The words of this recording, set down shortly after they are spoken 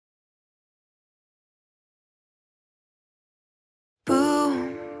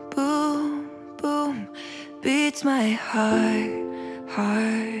beats my heart,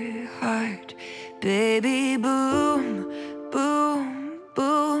 heart, heart. Baby, boom, boom,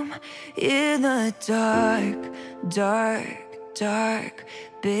 boom. In the dark, dark, dark.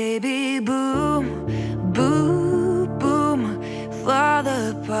 Baby, boom, boom, boom. Fall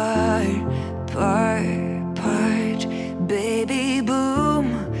apart, part, part. Baby,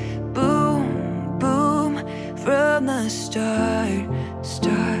 boom, boom, boom. From the start,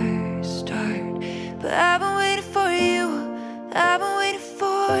 start, start. But I've been waiting for you, I've been waiting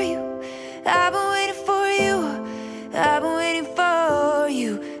for you, I've been waiting for you, I've been waiting for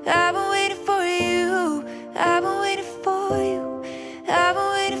you, I've been waiting for you, I've been waiting for you, I've been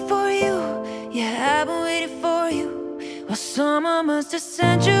waiting for you, yeah, I've been waiting for you. Well, someone must have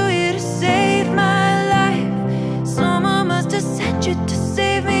sent you here to save my life. Someone must have sent you to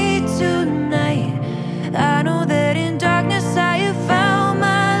save me tonight. I know that in darkness I have found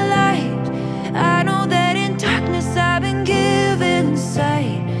my light. I know that in darkness I've been given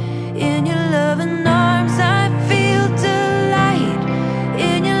sight. In your loving arms I feel delight.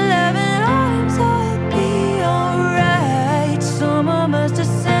 In your loving arms I'll be alright. Someone must have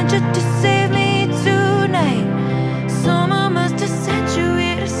sent you to save me tonight. Someone must have sent you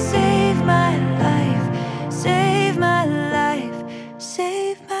here to save my life. Save my life.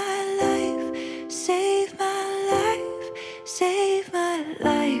 Save my life. Save my life. Save my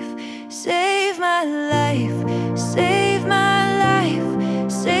life. Save my life. Save my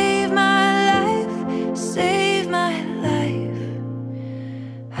life. Save my life. Save my life.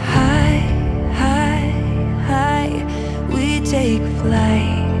 High, high, high. We take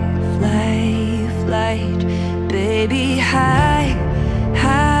flight, flight, flight. Baby, high,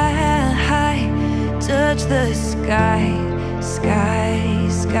 high, high. Touch the sky, sky,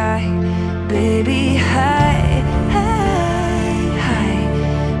 sky. Baby, high, high, high.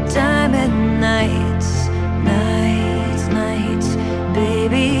 Diamond nights, nights, nights.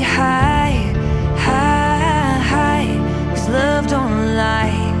 Baby, high, high, high. 'Cause love don't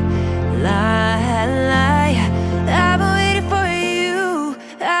lie, lie, lie.